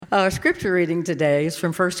Our scripture reading today is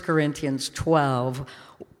from 1 Corinthians 12,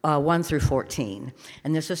 1 through 14.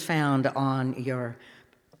 And this is found on your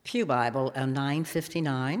Pew Bible,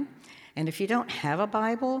 959. And if you don't have a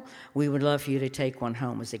Bible, we would love for you to take one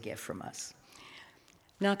home as a gift from us.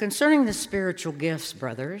 Now, concerning the spiritual gifts,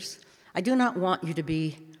 brothers, I do not want you to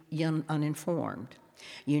be uninformed.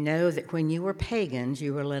 You know that when you were pagans,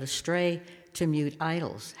 you were led astray to mute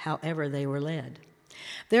idols, however they were led.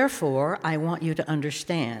 Therefore, I want you to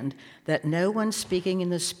understand that no one speaking in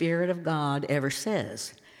the Spirit of God ever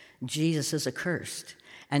says, Jesus is accursed,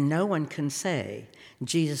 and no one can say,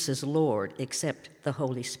 Jesus is Lord, except the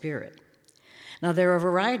Holy Spirit. Now, there are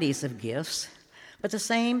varieties of gifts, but the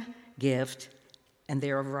same gift, and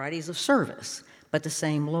there are varieties of service, but the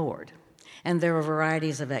same Lord. And there are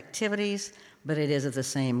varieties of activities, but it is of the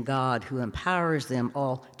same God who empowers them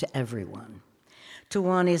all to everyone. To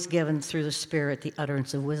one is given through the Spirit the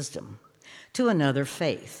utterance of wisdom, to another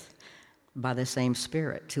faith by the same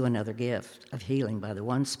Spirit, to another gift of healing by the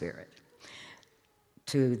one Spirit,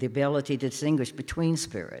 to the ability to distinguish between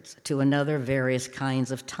spirits, to another various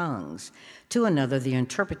kinds of tongues, to another the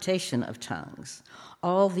interpretation of tongues.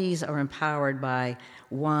 All these are empowered by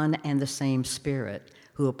one and the same Spirit,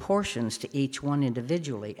 who apportions to each one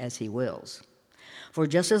individually as he wills. For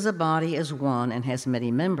just as the body is one and has many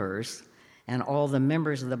members, and all the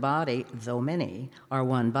members of the body, though many, are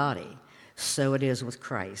one body, so it is with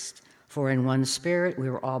Christ. For in one Spirit we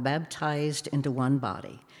were all baptized into one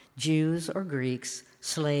body, Jews or Greeks,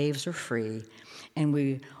 slaves or free, and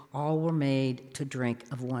we all were made to drink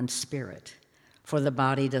of one Spirit. For the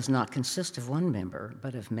body does not consist of one member,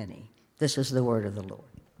 but of many. This is the word of the Lord.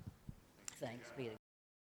 Thanks be to God.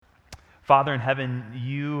 Father in heaven,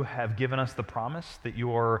 you have given us the promise that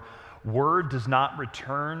your word does not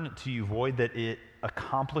return to you void, that it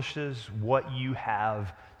accomplishes what you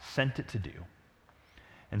have sent it to do.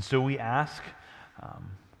 And so we ask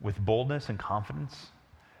with boldness and confidence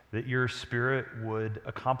that your Spirit would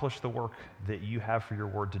accomplish the work that you have for your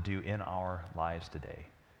word to do in our lives today,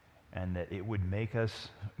 and that it would make us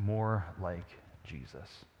more like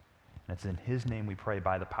Jesus. And it's in his name we pray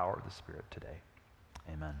by the power of the Spirit today.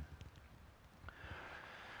 Amen.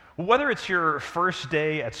 Whether it's your first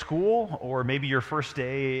day at school, or maybe your first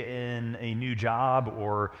day in a new job,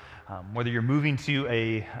 or whether you're moving to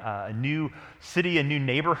a new city, a new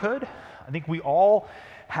neighborhood, I think we all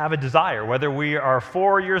have a desire. Whether we are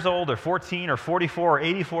 4 years old, or 14, or 44, or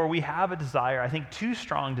 84, we have a desire, I think two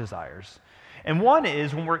strong desires. And one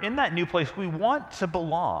is, when we're in that new place, we want to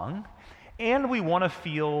belong, and we want to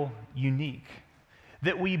feel unique.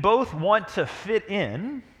 That we both want to fit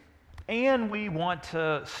in, and we want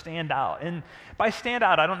to stand out. And by stand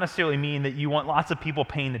out, I don't necessarily mean that you want lots of people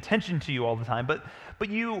paying attention to you all the time, but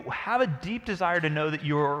you have a deep desire to know that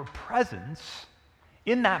your presence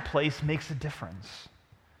in that place makes a difference.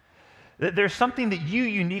 That there's something that you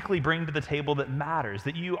uniquely bring to the table that matters,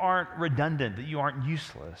 that you aren't redundant, that you aren't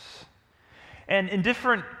useless. And in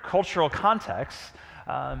different cultural contexts,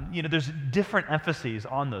 there's different emphases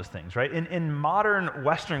on those things, right? In modern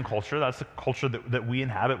Western culture, that's the culture that we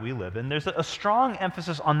inhabit, we live in, there's a strong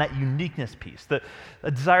emphasis on that uniqueness piece,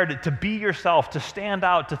 a desire to be yourself, to stand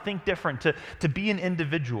out, to think different, to be an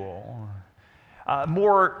individual.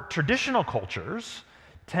 More traditional cultures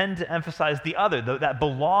tend to emphasize the other, that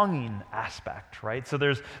belonging aspect, right? So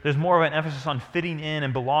there's more of an emphasis on fitting in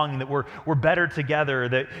and belonging, that we're better together,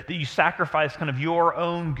 that you sacrifice kind of your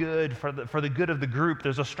own good for the good of the group.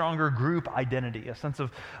 There's a stronger group identity, a sense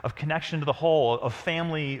of connection to the whole, of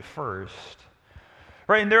family first,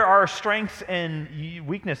 right? And there are strengths and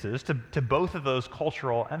weaknesses to both of those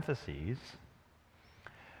cultural emphases.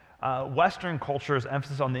 Western culture's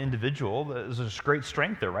emphasis on the individual, there's this great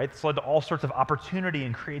strength there, right? It's led to all sorts of opportunity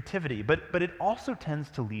and creativity, but it also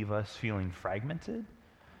tends to leave us feeling fragmented,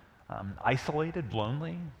 isolated,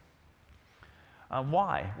 lonely.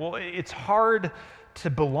 Why? Well, it's hard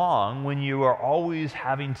to belong when you are always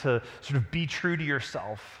having to sort of be true to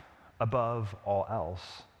yourself above all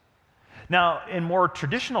else. Now, in more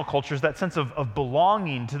traditional cultures, that sense of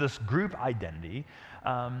belonging to this group identity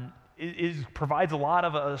provides a lot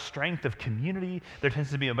of a strength of community. There tends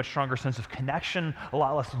to be a much stronger sense of connection, a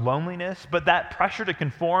lot less loneliness, but that pressure to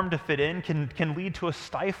conform, to fit in, can lead to a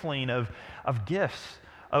stifling of gifts,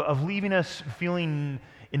 of leaving us feeling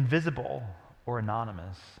invisible or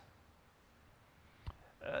anonymous.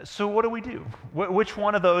 So what do we do? Which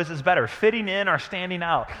one of those is better? Fitting in or standing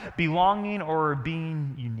out? Belonging or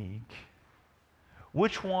being unique?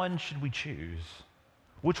 Which one should we choose?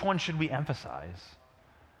 Which one should we emphasize?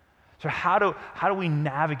 So how do we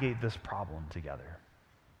navigate this problem together?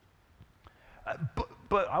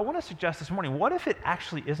 But I want to suggest this morning, what if it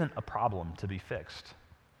actually isn't a problem to be fixed?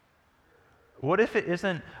 What if it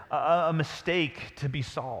isn't a mistake to be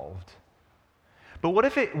solved? But what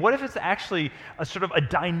if it's actually a sort of a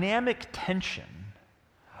dynamic tension,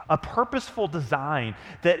 a purposeful design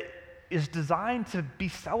that is designed to be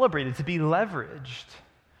celebrated, to be leveraged?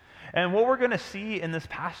 And what we're going to see in this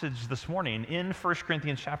passage this morning in 1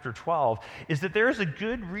 Corinthians chapter 12 is that there is a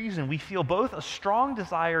good reason we feel both a strong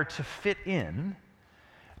desire to fit in,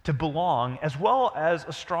 to belong, as well as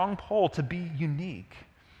a strong pull to be unique.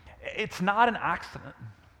 It's not an accident.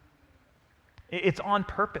 It's on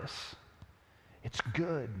purpose. It's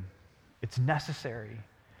good. It's necessary.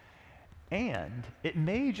 And it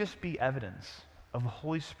may just be evidence of the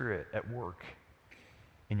Holy Spirit at work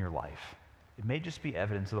in your life. It may just be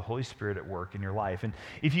evidence of the Holy Spirit at work in your life. And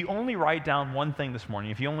if you only write down one thing this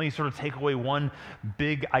morning, if you only sort of take away one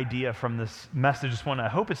big idea from this message this morning, I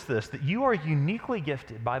hope it's this, that you are uniquely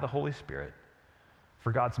gifted by the Holy Spirit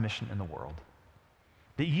for God's mission in the world.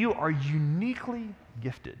 That you are uniquely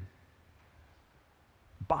gifted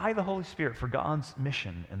by the Holy Spirit for God's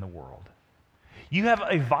mission in the world. You have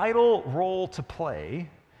a vital role to play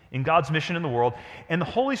in God's mission in the world, and the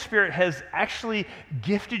Holy Spirit has actually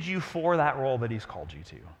gifted you for that role that He's called you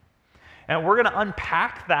to. And we're going to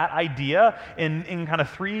unpack that idea in kind of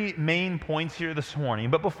three main points here this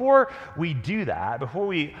morning. But before we do that, before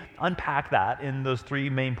we unpack that in those three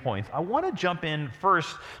main points, I want to jump in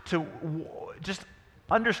first to just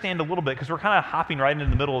understand a little bit, because we're kind of hopping right into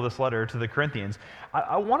the middle of this letter to the Corinthians.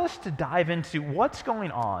 I want us to dive into what's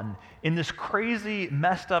going on in this crazy,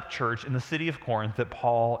 messed up church in the city of Corinth that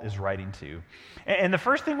Paul is writing to. And the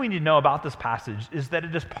first thing we need to know about this passage is that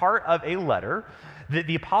it is part of a letter that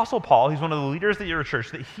the Apostle Paul, he's one of the leaders of the early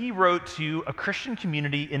church, that he wrote to a Christian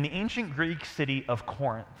community in the ancient Greek city of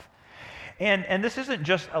Corinth. And this isn't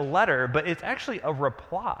just a letter, but it's actually a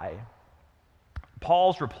reply.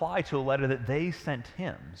 Paul's reply to a letter that they sent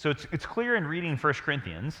him. So it's clear in reading 1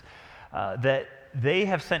 Corinthians that they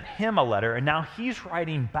have sent him a letter, and now he's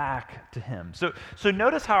writing back to him. So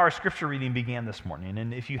notice how our scripture reading began this morning.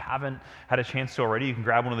 And if you haven't had a chance to already, you can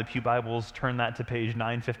grab one of the pew Bibles, turn that to page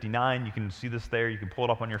 959. You can see this there. You can pull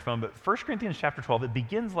it up on your phone. But 1 Corinthians chapter 12, it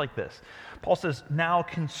begins like this. Paul says, now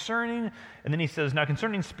concerning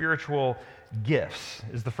spiritual gifts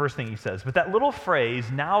is the first thing he says. But that little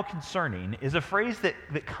phrase, now concerning, is a phrase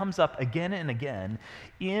that comes up again and again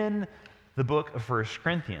in the book of 1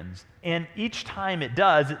 Corinthians. And each time it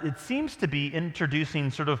does, it seems to be introducing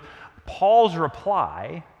sort of Paul's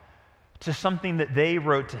reply to something that they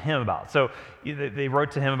wrote to him about. So they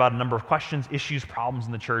wrote to him about a number of questions, issues, problems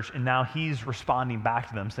in the church, and now he's responding back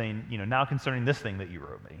to them saying, now concerning this thing that you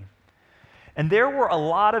wrote me. And there were a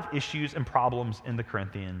lot of issues and problems in the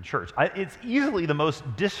Corinthian church. It's easily the most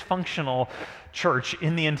dysfunctional church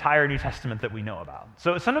in the entire New Testament that we know about.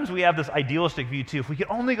 So sometimes we have this idealistic view too. If we could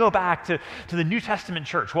only go back to the New Testament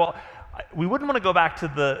church, well, we wouldn't want to go back to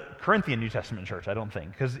the Corinthian New Testament church, I don't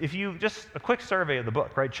think. Because if you, just a quick survey of the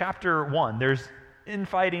book, right? Chapter 1, there's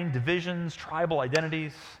infighting, divisions, tribal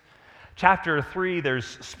identities. Chapter 3, there's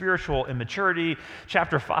spiritual immaturity.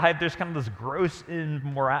 Chapter 5, there's kind of this gross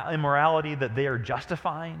immorality that they are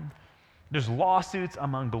justifying. There's lawsuits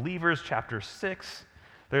among believers. Chapter 6,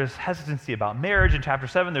 there's hesitancy about marriage. In chapter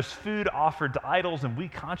 7, there's food offered to idols and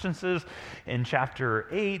weak consciences. In chapter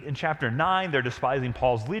 8 and chapter 9, they're despising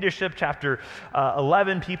Paul's leadership. Chapter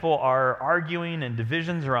 11, people are arguing and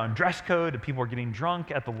divisions around dress code, and people are getting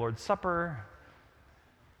drunk at the Lord's Supper.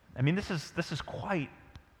 I mean, this is quite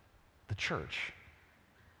the church.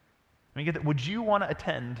 I mean, would you want to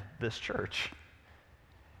attend this church?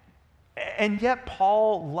 And yet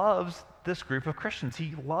Paul loves this group of Christians.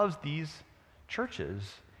 He loves these churches,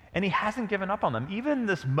 and he hasn't given up on them. Even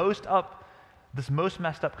this most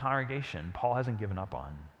messed up congregation, Paul hasn't given up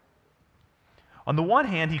on. On the one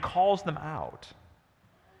hand, he calls them out.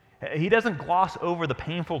 He doesn't gloss over the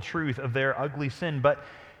painful truth of their ugly sin, but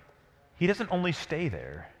he doesn't only stay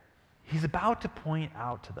there. He's about to point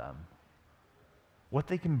out to them what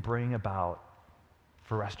they can bring about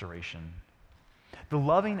for restoration, the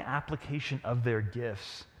loving application of their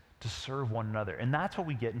gifts to serve one another. And that's what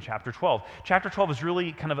we get in chapter 12. Chapter 12 is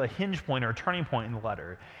really kind of a hinge point or a turning point in the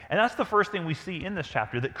letter. And that's the first thing we see in this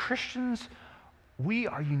chapter, that Christians, we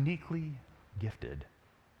are uniquely gifted.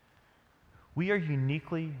 We are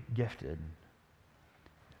uniquely gifted.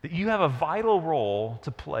 That you have a vital role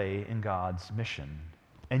to play in God's mission.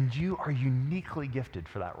 And you are uniquely gifted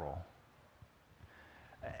for that role.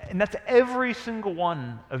 And that's every single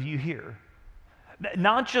one of you here.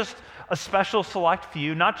 Not just a special select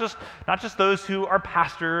few, not just those who are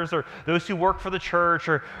pastors or those who work for the church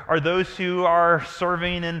or those who are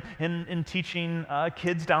serving and teaching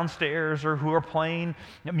kids downstairs or who are playing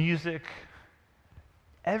music.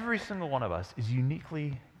 Every single one of us is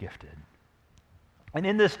uniquely gifted. And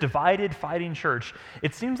in this divided, fighting church,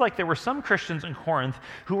 it seems like there were some Christians in Corinth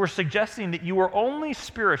who were suggesting that you were only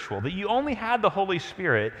spiritual, that you only had the Holy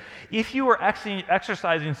Spirit if you were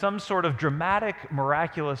exercising some sort of dramatic,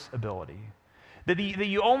 miraculous ability. That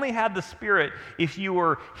you only had the Spirit if you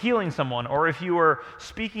were healing someone or if you were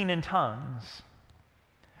speaking in tongues.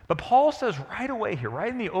 But Paul says right away here,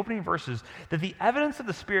 right in the opening verses, that the evidence of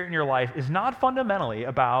the Spirit in your life is not fundamentally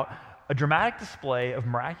about a dramatic display of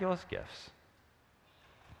miraculous gifts.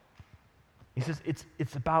 He says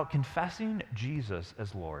it's about confessing Jesus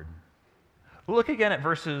as Lord. Look again at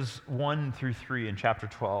verses 1 through 3 in chapter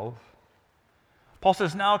 12. Paul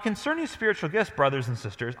says, "Now concerning spiritual gifts, brothers and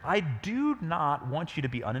sisters, I do not want you to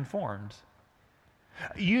be uninformed.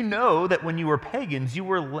 You know that when you were pagans, you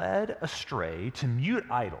were led astray to mute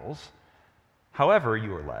idols, however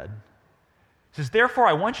you were led. He says, therefore,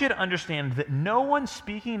 I want you to understand that no one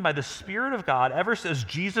speaking by the Spirit of God ever says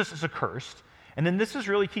Jesus is accursed. And then this is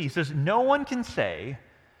really key. He says, no one can say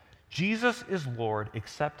Jesus is Lord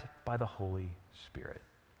except by the Holy Spirit.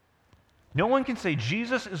 No one can say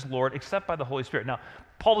Jesus is Lord except by the Holy Spirit. Now,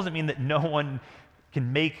 Paul doesn't mean that no one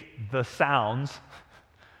can make the sounds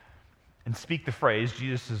and speak the phrase,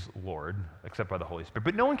 Jesus is Lord, except by the Holy Spirit.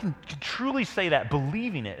 But no one can truly say that,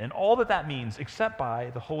 believing it, and all that that means, except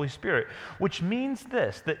by the Holy Spirit, which means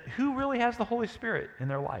this, that who really has the Holy Spirit in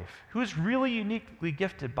their life? Who is really uniquely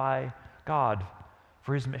gifted by God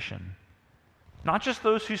for his mission? Not just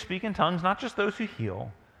those who speak in tongues, not just those who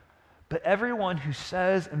heal, but everyone who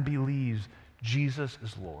says and believes Jesus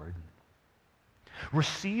is Lord.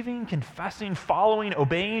 Receiving, confessing, following,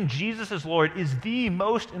 obeying Jesus as Lord is the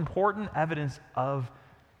most important evidence of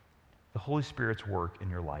the Holy Spirit's work in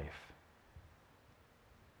your life.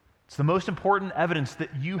 It's the most important evidence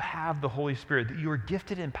that you have the Holy Spirit, that you are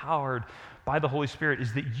gifted and empowered by the Holy Spirit,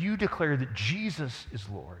 is that you declare that Jesus is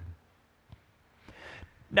Lord.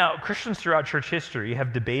 Now, Christians throughout church history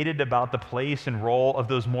have debated about the place and role of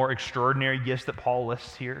those more extraordinary gifts that Paul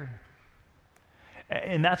lists here.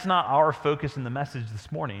 And that's not our focus in the message this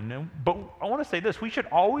morning. But I want to say this, we should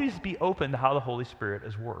always be open to how the Holy Spirit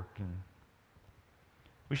is working.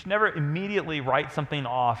 We should never immediately write something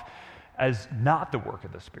off as not the work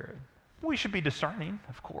of the Spirit. We should be discerning,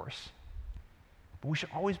 of course. But we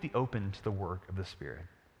should always be open to the work of the Spirit.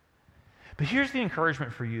 But here's the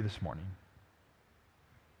encouragement for you this morning.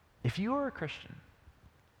 If you are a Christian,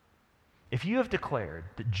 if you have declared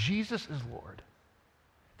that Jesus is Lord,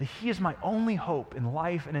 that he is my only hope in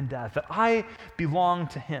life and in death, that I belong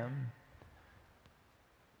to him,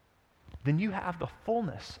 then you have the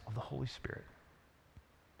fullness of the Holy Spirit.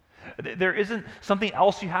 There isn't something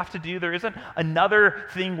else you have to do. There isn't another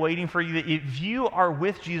thing waiting for you. If you are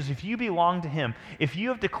with Jesus, if you belong to him, if you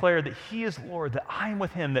have declared that he is Lord, that I am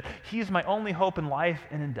with him, that he is my only hope in life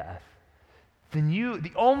and in death, then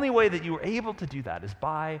the only way that you are able to do that is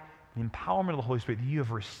by the empowerment of the Holy Spirit, that you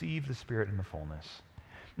have received the Spirit in the fullness.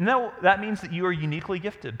 And that means that you are uniquely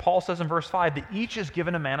gifted. Paul says in verse 5 that each is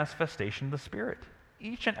given a manifestation of the Spirit,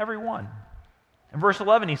 each and every one. In verse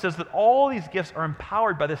 11, he says that all these gifts are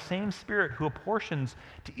empowered by the same Spirit who apportions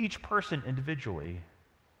to each person individually.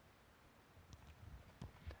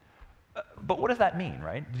 But what does that mean,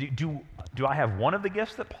 right? Do I have one of the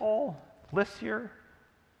gifts that Paul lists here?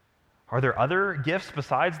 Are there other gifts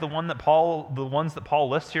besides the ones that Paul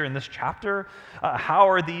lists here in this chapter? How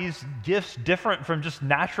are these gifts different from just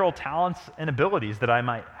natural talents and abilities that I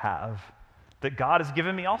might have that God has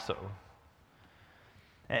given me also?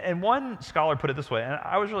 And one scholar put it this way, and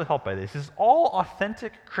I was really helped by this, is all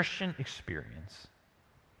authentic Christian experience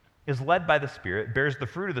is led by the Spirit, bears the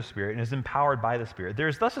fruit of the Spirit, and is empowered by the Spirit. There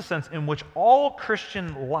is thus a sense in which all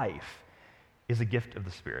Christian life is a gift of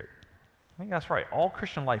the Spirit. I think that's right. All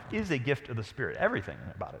Christian life is a gift of the Spirit, everything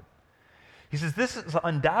about it. He says this is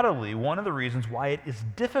undoubtedly one of the reasons why it is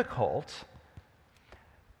difficult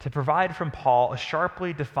to provide from Paul a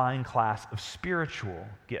sharply defined class of spiritual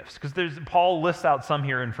gifts. Because Paul lists out some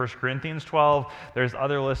here in 1 Corinthians 12. There's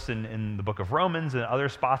other lists in the book of Romans and other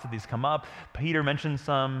spots that these come up. Peter mentions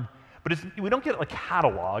some. But we don't get a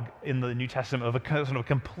catalog in the New Testament of a kind of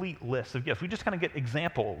complete list of gifts. We just kind of get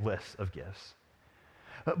example lists of gifts.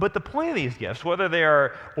 But the point of these gifts, whether they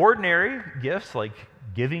are ordinary gifts like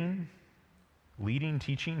giving, leading,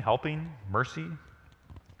 teaching, helping, mercy,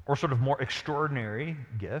 or sort of more extraordinary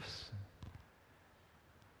gifts,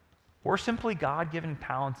 or simply God-given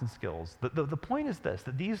talents and skills. The point is this,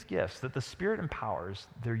 that these gifts, that the Spirit empowers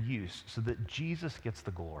their use so that Jesus gets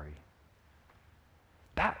the glory.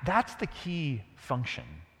 That's the key function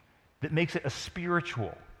that makes it a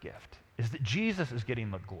spiritual gift, is that Jesus is getting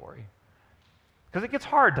the glory. Because it gets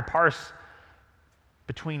hard to parse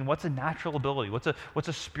between what's a natural ability, what's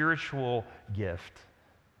a spiritual gift.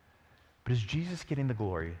 But is Jesus getting the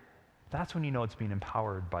glory? That's when you know it's being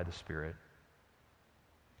empowered by the Spirit.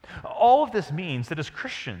 All of this means that as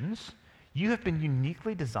Christians, you have been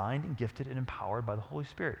uniquely designed and gifted and empowered by the Holy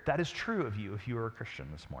Spirit. That is true of you if you are a Christian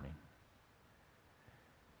this morning.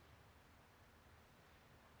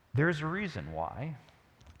 There's a reason why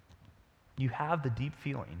you have the deep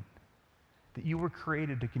feeling that you were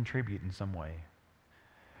created to contribute in some way.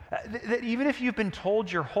 That even if you've been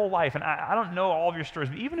told your whole life, and I don't know all of your stories,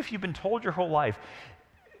 but even if you've been told your whole life,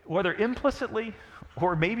 whether implicitly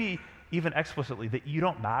or maybe even explicitly, that you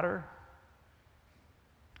don't matter,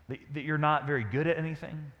 that you're not very good at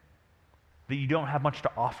anything, that you don't have much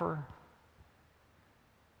to offer,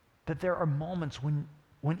 that there are moments when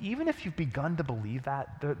even if you've begun to believe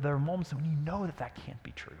that, there are moments when you know that can't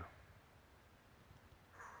be true.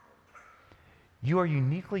 You are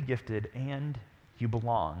uniquely gifted and you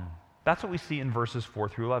belong. That's what we see in verses 4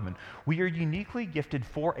 through 11. We are uniquely gifted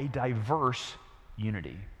for a diverse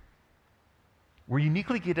unity. We're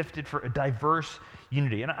uniquely gifted for a diverse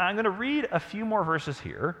unity. And I'm going to read a few more verses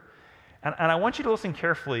here, and I want you to listen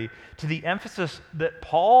carefully to the emphasis that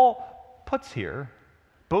Paul puts here,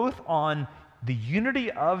 both on the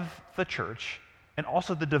unity of the church and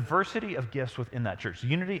also the diversity of gifts within that church,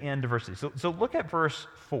 unity and diversity. So look at verse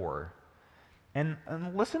 4 and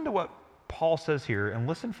listen to what Paul says here, and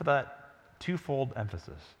listen for that twofold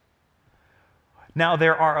emphasis. Now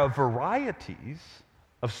there are varieties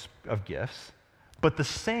of gifts, but the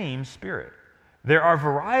same Spirit. There are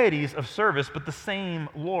varieties of service, but the same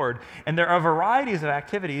Lord. And there are varieties of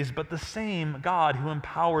activities, but the same God who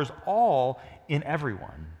empowers all in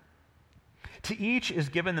everyone. To each is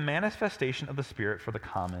given the manifestation of the Spirit for the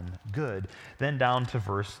common good. Then down to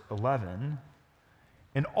verse 11.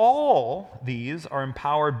 And all these are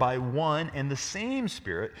empowered by one and the same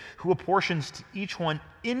Spirit, who apportions to each one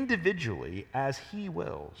individually as he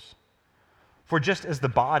wills. For just as the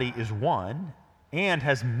body is one and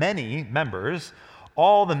has many members,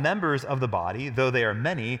 all the members of the body, though they are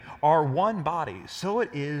many, are one body. So it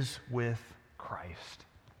is with Christ.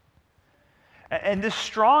 And this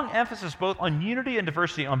strong emphasis both on unity and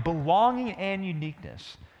diversity, on belonging and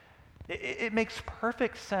uniqueness, it makes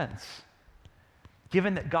perfect sense,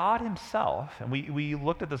 given that God himself, and we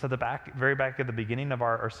looked at this at the very back at the beginning of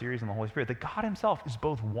our series on the Holy Spirit, that God himself is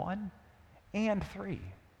both one and three.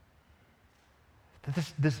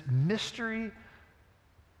 That this mystery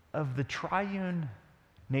of the triune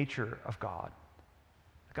nature of God.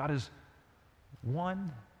 God is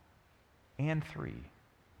one and three.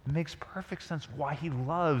 It makes perfect sense why he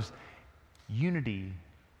loves unity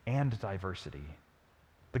and diversity.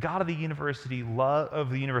 The God of the universe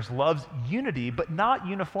loves unity, but not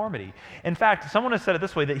uniformity. In fact, someone has said it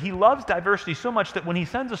this way, that he loves diversity so much that when he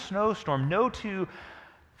sends a snowstorm, no two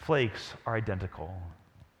flakes are identical.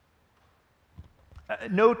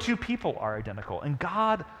 No two people are identical. And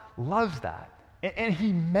God loves that. And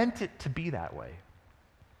he meant it to be that way.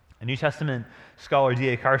 A New Testament scholar,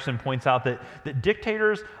 D.A. Carson, points out that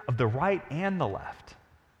dictators of the right and the left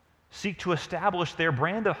seek to establish their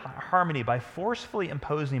brand of harmony by forcefully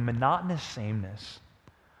imposing monotonous sameness,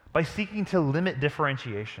 by seeking to limit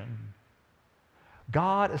differentiation.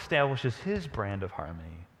 God establishes his brand of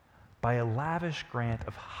harmony by a lavish grant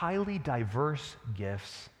of highly diverse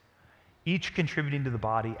gifts, each contributing to the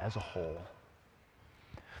body as a whole.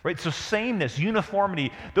 Right? So sameness,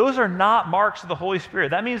 uniformity, those are not marks of the Holy Spirit.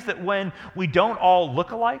 That means that when we don't all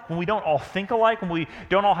look alike, when we don't all think alike, when we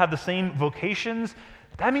don't all have the same vocations,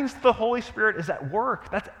 that means the Holy Spirit is at work.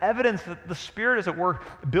 That's evidence that the Spirit is at work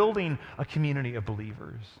building a community of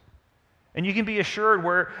believers. And you can be assured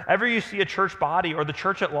wherever you see a church body or the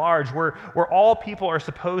church at large, where all people are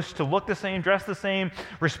supposed to look the same, dress the same,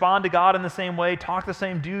 respond to God in the same way, talk the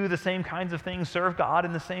same, do the same kinds of things, serve God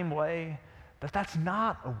in the same way, that's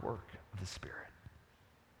not a work of the Spirit.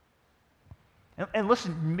 And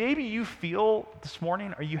listen, maybe you feel this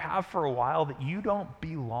morning, or you have for a while, that you don't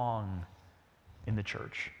belong in the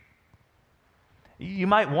church. You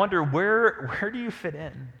might wonder, where do you fit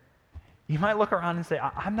in? You might look around and say,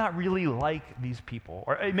 I'm not really like these people.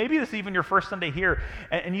 Or maybe this is even your first Sunday here,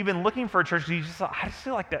 and you've been looking for a church, I just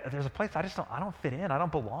feel like there's a place I don't fit in, I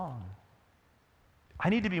don't belong. I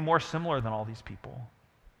need to be more similar than all these people.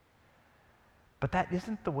 But that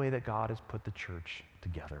isn't the way that God has put the church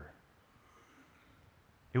together.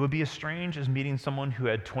 It would be as strange as meeting someone who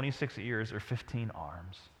had 26 ears or 15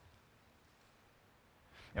 arms.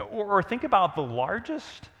 Or think about the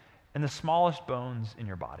largest and the smallest bones in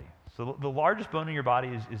your body. So the largest bone in your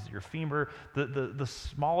body is your femur. The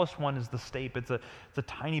smallest one is the stape. It's a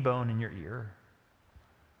tiny bone in your ear.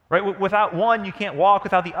 Right? Without one, you can't walk.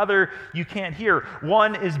 Without the other, you can't hear.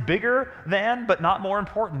 One is bigger than, but not more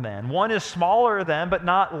important than. One is smaller than, but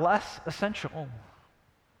not less essential.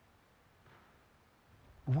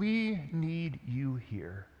 We need you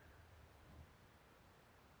here.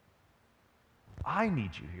 I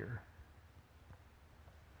need you here.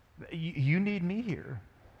 You need me here.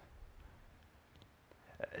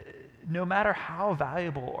 No matter how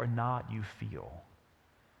valuable or not you feel,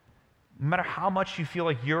 no matter how much you feel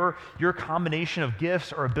like your combination of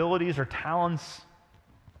gifts or abilities or talents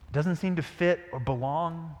doesn't seem to fit or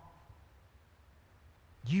belong,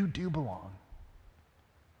 you do belong.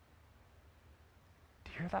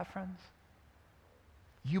 Do you hear that, friends?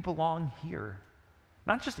 You belong here.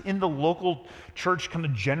 Not just in the local church kind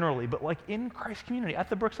of generally, but like in Christ community, at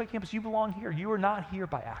the Brookside campus, you belong here. You are not here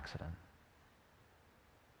by accident.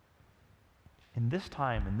 In this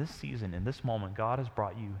time, in this season, in this moment, God has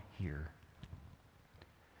brought you here.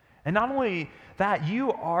 And not only that,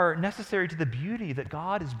 you are necessary to the beauty that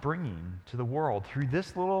God is bringing to the world through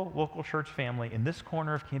this little local church family in this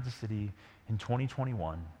corner of Kansas City in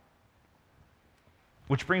 2021.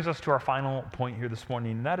 Which brings us to our final point here this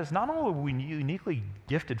morning, and that is not only are we uniquely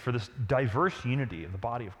gifted for this diverse unity of the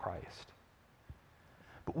body of Christ,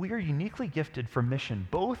 but we are uniquely gifted for mission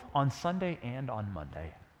both on Sunday and on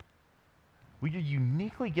Monday. We are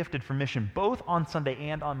uniquely gifted for mission both on Sunday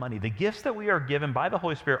and on Monday. The gifts that we are given by the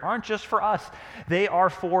Holy Spirit aren't just for us, they are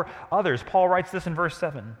for others. Paul writes this in verse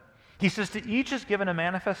 7. He says, "To each is given a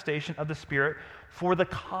manifestation of the Spirit for the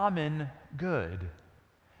common good."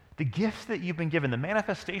 The gifts that you've been given, the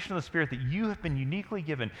manifestation of the Spirit that you have been uniquely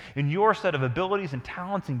given in your set of abilities and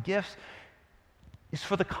talents and gifts is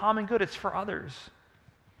for the common good. It's for others.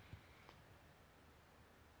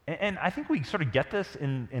 And I think we sort of get this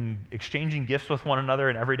in exchanging gifts with one another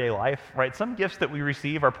in everyday life, right? Some gifts that we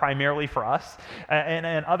receive are primarily for us,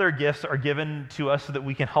 and other gifts are given to us so that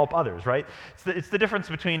we can help others, right? It's the difference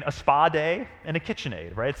between a spa day and a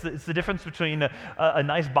KitchenAid, right? It's the difference between a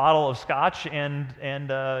nice bottle of scotch and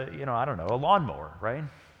I don't know, a lawnmower, right?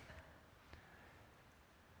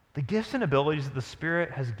 The gifts and abilities that the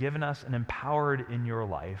Spirit has given us and empowered in your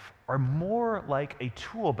life are more like a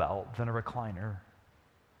tool belt than a recliner.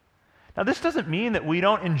 Now, this doesn't mean that we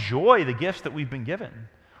don't enjoy the gifts that we've been given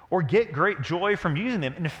or get great joy from using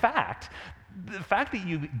them. In fact, the fact that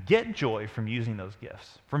you get joy from using those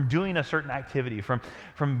gifts, from doing a certain activity, from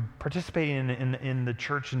participating in the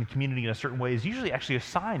church and the community in a certain way is usually actually a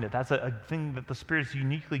sign that that's a thing that the Spirit's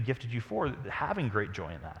uniquely gifted you for, having great joy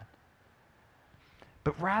in that.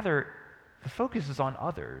 But rather, the focus is on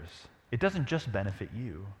others. It doesn't just benefit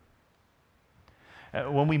you.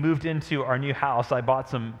 When we moved into our new house, I bought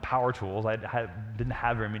some power tools. I didn't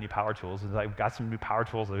have very many power tools, and I got some new power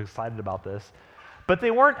tools. I was excited about this. But they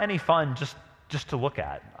weren't any fun just to look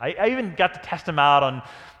at. I even got to test them out on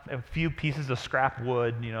a few pieces of scrap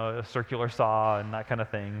wood, a circular saw and that kind of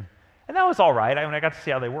thing. And that was all right. I got to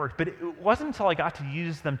see how they worked. But it wasn't until I got to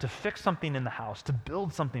use them to fix something in the house, to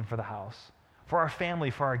build something for the house, for our family,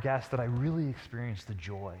 for our guests, that I really experienced the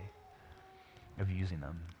joy of using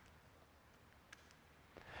them.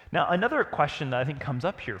 Now, another question that I think comes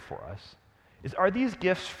up here for us is, are these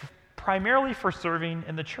gifts primarily for serving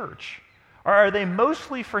in the church? Or are they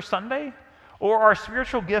mostly for Sunday? Or are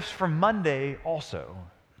spiritual gifts for Monday also?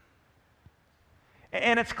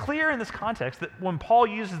 And it's clear in this context that when Paul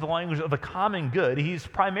uses the language of the common good, he's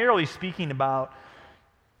primarily speaking about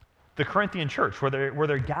the Corinthian church, where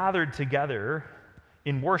they're gathered together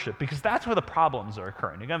in worship, because that's where the problems are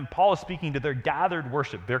occurring. Again, Paul is speaking to their gathered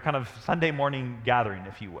worship, their kind of Sunday morning gathering,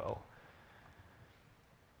 if you will.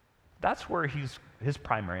 That's where his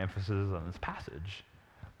primary emphasis is on this passage.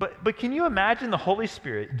 But can you imagine the Holy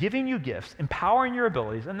Spirit giving you gifts, empowering your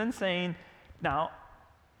abilities, and then saying, now,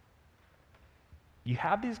 you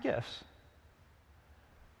have these gifts,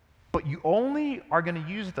 but you only are going to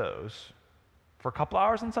use those for a couple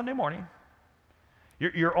hours on Sunday morning.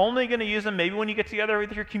 You're only going to use them maybe when you get together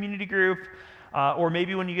with your community group, or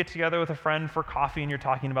maybe when you get together with a friend for coffee and you're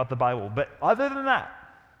talking about the Bible. But other than that,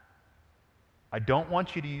 I don't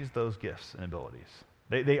want you to use those gifts and abilities.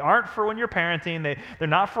 They aren't for when you're parenting. They're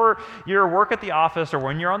not for your work at the office or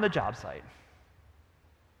when you're on the job site.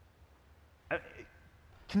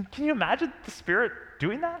 Can you imagine the Spirit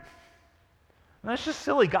doing that? And that's just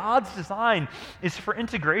silly. God's design is for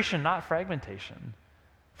integration, not fragmentation.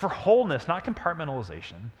 for wholeness, not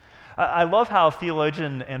compartmentalization. I love how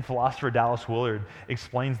theologian and philosopher Dallas Willard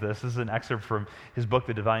explains this. This is an excerpt from his book,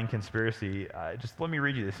 The Divine Conspiracy. Just let me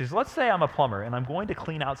read you this. He says, let's say I'm a plumber and I'm going to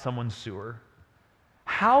clean out someone's sewer.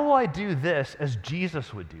 How will I do this as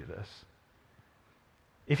Jesus would do this?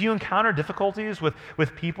 If you encounter difficulties with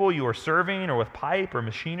people you are serving or with pipe or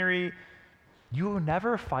machinery, you will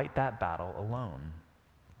never fight that battle alone.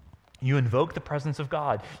 You invoke the presence of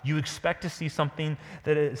God. You expect to see something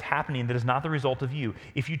that is happening that is not the result of you.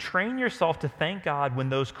 If you train yourself to thank God when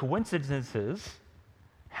those coincidences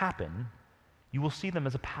happen, you will see them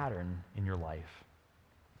as a pattern in your life.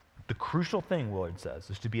 The crucial thing, Willard says,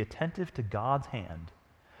 is to be attentive to God's hand,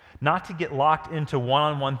 not to get locked into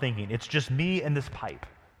one-on-one thinking. It's just me and this pipe.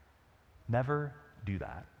 Never do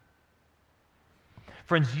that.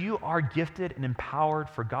 Friends, you are gifted and empowered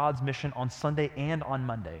for God's mission on Sunday and on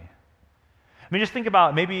Monday. I mean, just think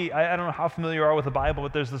about, maybe, I don't know how familiar you are with the Bible,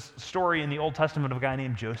 but there's this story in the Old Testament of a guy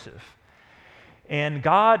named Joseph. And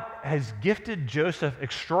God has gifted Joseph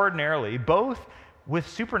extraordinarily, both with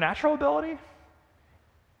supernatural ability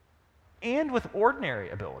and with ordinary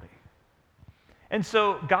ability. And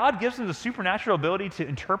so God gives him the supernatural ability to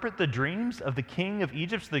interpret the dreams of the king of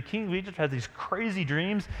Egypt. So the king of Egypt has these crazy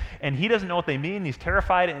dreams, and he doesn't know what they mean. He's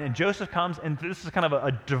terrified, and Joseph comes, and this is kind of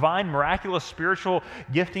a divine, miraculous, spiritual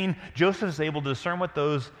gifting. Joseph is able to discern what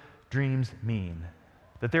those dreams mean,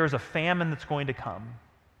 that there is a famine that's going to come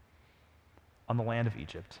on the land of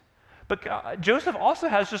Egypt. But Joseph also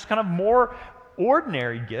has just kind of more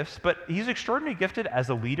ordinary gifts, but he's extraordinarily gifted as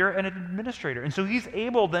a leader and an administrator. And so he's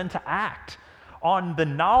able then to act on the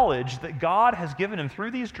knowledge that God has given him through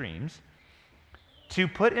these dreams to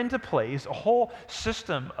put into place a whole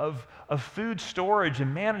system of food storage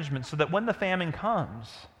and management so that when the famine comes,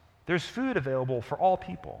 there's food available for all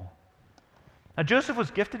people. Now, Joseph was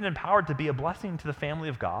gifted and empowered to be a blessing to the family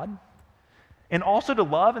of God and also to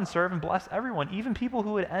love and serve and bless everyone, even people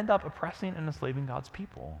who would end up oppressing and enslaving God's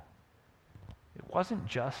people. It wasn't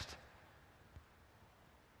just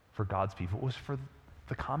for God's people, it was for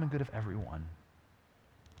the common good of everyone.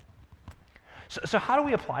 So how do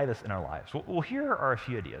we apply this in our lives? Well, here are a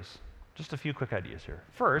few ideas, just a few quick ideas here.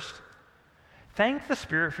 First, thank the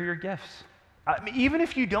Spirit for your gifts. Even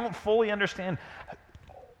if you don't fully understand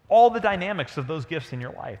all the dynamics of those gifts in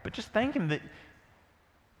your life, but just thank Him that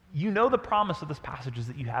you know the promise of this passage is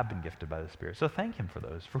that you have been gifted by the Spirit. So thank Him for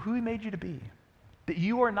those, for who He made you to be, that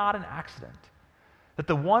you are not an accident, that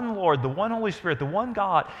the one Lord, the one Holy Spirit, the one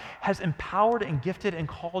God has empowered and gifted and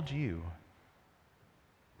called you.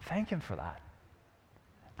 Thank Him for that.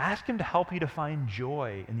 Ask Him to help you to find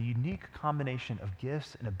joy in the unique combination of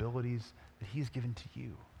gifts and abilities that He's given to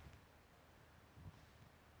you.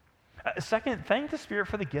 Second, thank the Spirit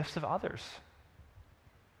for the gifts of others,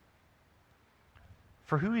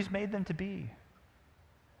 for who He's made them to be,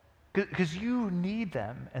 because you need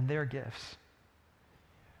them and their gifts.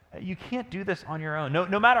 You can't do this on your own.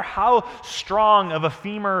 No matter how strong of a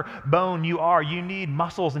femur bone you are, you need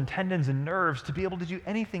muscles and tendons and nerves to be able to do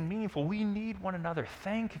anything meaningful. We need one another.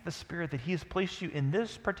 Thank the Spirit that He has placed you in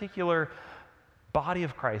this particular body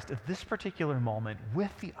of Christ at this particular moment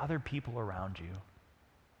with the other people around you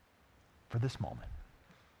for this moment.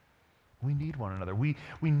 We need one another. We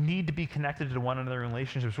need to be connected to one another in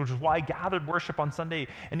relationships, which is why gathered worship on Sunday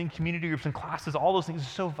and in community groups and classes, all those things are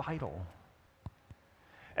so vital.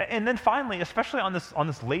 And then finally, especially on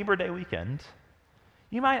this Labor Day weekend,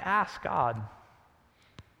 you might ask God,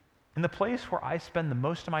 in the place where I spend the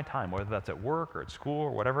most of my time, whether that's at work or at school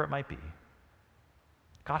or whatever it might be,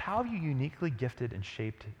 God, how have you uniquely gifted and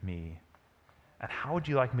shaped me? And how would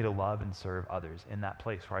you like me to love and serve others in that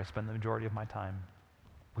place where I spend the majority of my time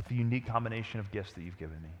with the unique combination of gifts that you've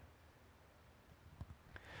given me?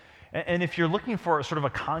 And if you're looking for sort of a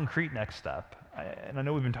concrete next step, and I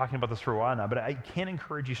know we've been talking about this for a while now, but I can't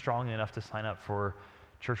encourage you strongly enough to sign up for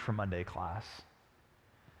Church for Monday class.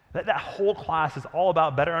 That whole class is all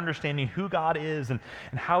about better understanding who God is and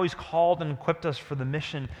how He's called and equipped us for the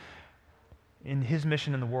mission, in His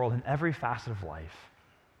mission in the world, in every facet of life.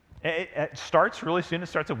 It starts really soon. It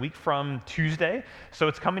starts a week from Tuesday, so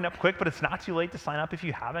it's coming up quick, but it's not too late to sign up if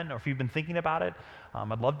you haven't or if you've been thinking about it.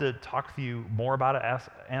 I'd love to talk with you more about it,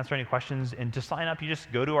 answer any questions. And to sign up, you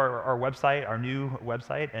just go to our website, our new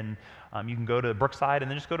website, and you can go to Brookside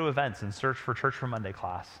and then just go to events and search for Church for Monday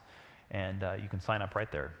class. And you can sign up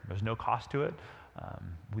right there. There's no cost to it.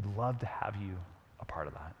 We'd love to have you a part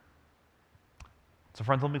of that. So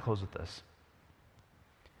friends, let me close with this.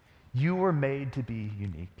 You were made to be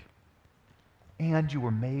unique, and you were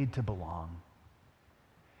made to belong.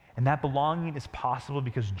 And that belonging is possible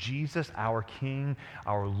because Jesus, our King,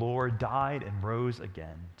 our Lord, died and rose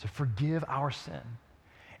again to forgive our sin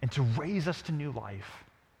and to raise us to new life.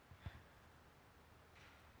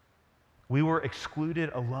 We were excluded,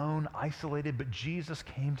 alone, isolated, but Jesus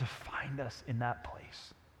came to find us in that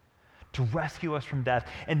place, to rescue us from death.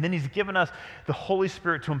 And then he's given us the Holy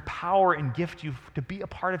Spirit to empower and gift you to be a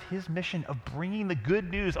part of his mission of bringing the good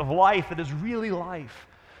news of life that is really life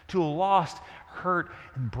to a lost, hurt,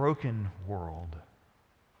 and broken world.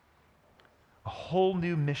 A whole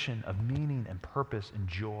new mission of meaning and purpose and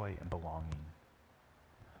joy and belonging.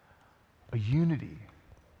 A unity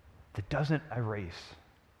that doesn't erase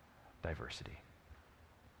diversity.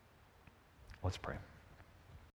 Let's pray.